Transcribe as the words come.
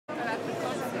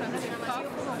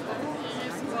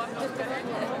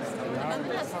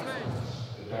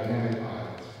dynamic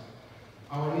art.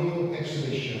 Our new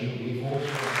exhibition evolves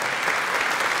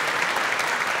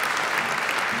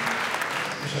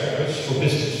Cyprus for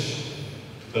business,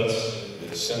 but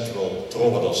the central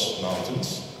Trovados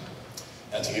Mountains,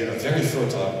 and here a very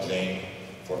fertile plain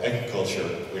for agriculture,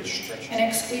 which stretches. An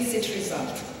exquisite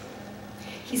result.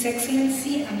 His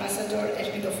Excellency Ambassador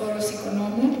Elpidoforos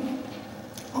Economou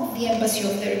of the Embassy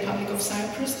of the Republic of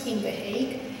Cyprus in The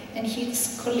Hague and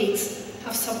his colleagues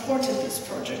have supported this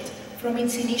project from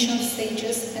its initial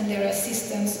stages, and their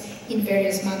assistance in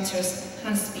various matters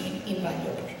has been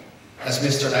invaluable. As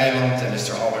Mr. Leiden and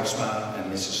Mr. Howardman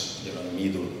and Mrs.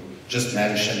 Midou just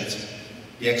mentioned,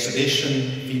 the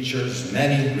exhibition features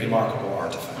many remarkable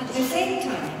artifacts. At the same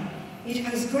time, it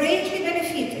has greatly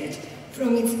benefited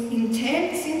from its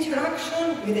intense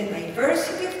interaction with a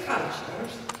diversity of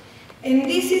cultures, and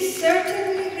this is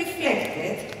certainly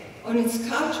reflected on its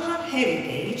cultural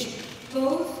heritage,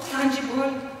 both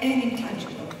tangible and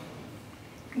intangible.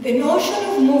 The notion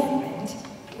of movement,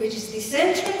 which is the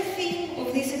central theme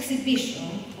of this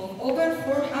exhibition of over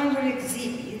 400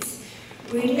 exhibits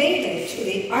related to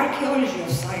the archaeology of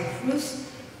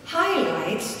Cyprus,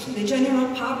 highlights to the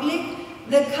general public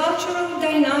the cultural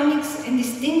dynamics and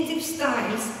distinctive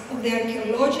styles of the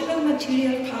archaeological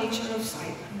material culture of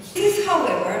Cyprus. This is,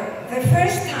 however, the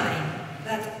first time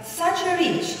that such a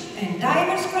rich and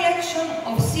diverse collection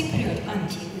of Cypriot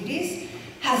antiquities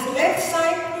has left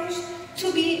Cyprus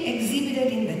to be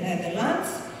exhibited in the Netherlands,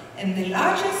 and the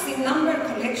largest in number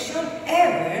collection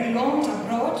ever loaned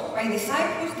abroad by the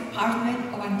Cyprus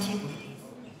Department of Antiquities.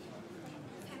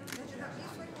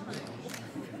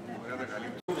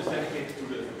 Is dedicated to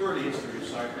the early history of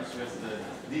Cyprus with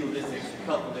the Neolithic,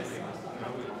 Chalcolithic.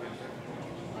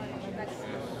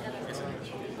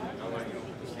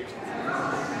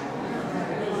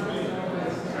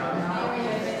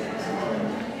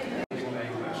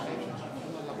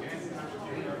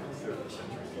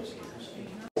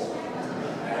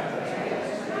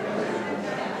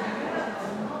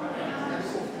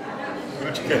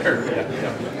 Much care,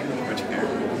 yeah. Much care.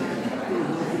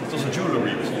 Also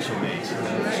jewelry was also made.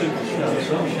 Simple shells,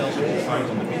 some shells that you find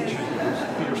on the beach.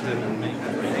 Pierced them and made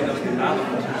them.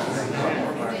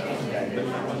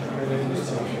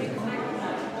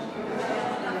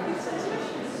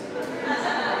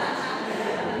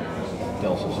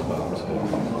 Tells us about the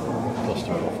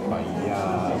cluster of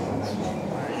Maya.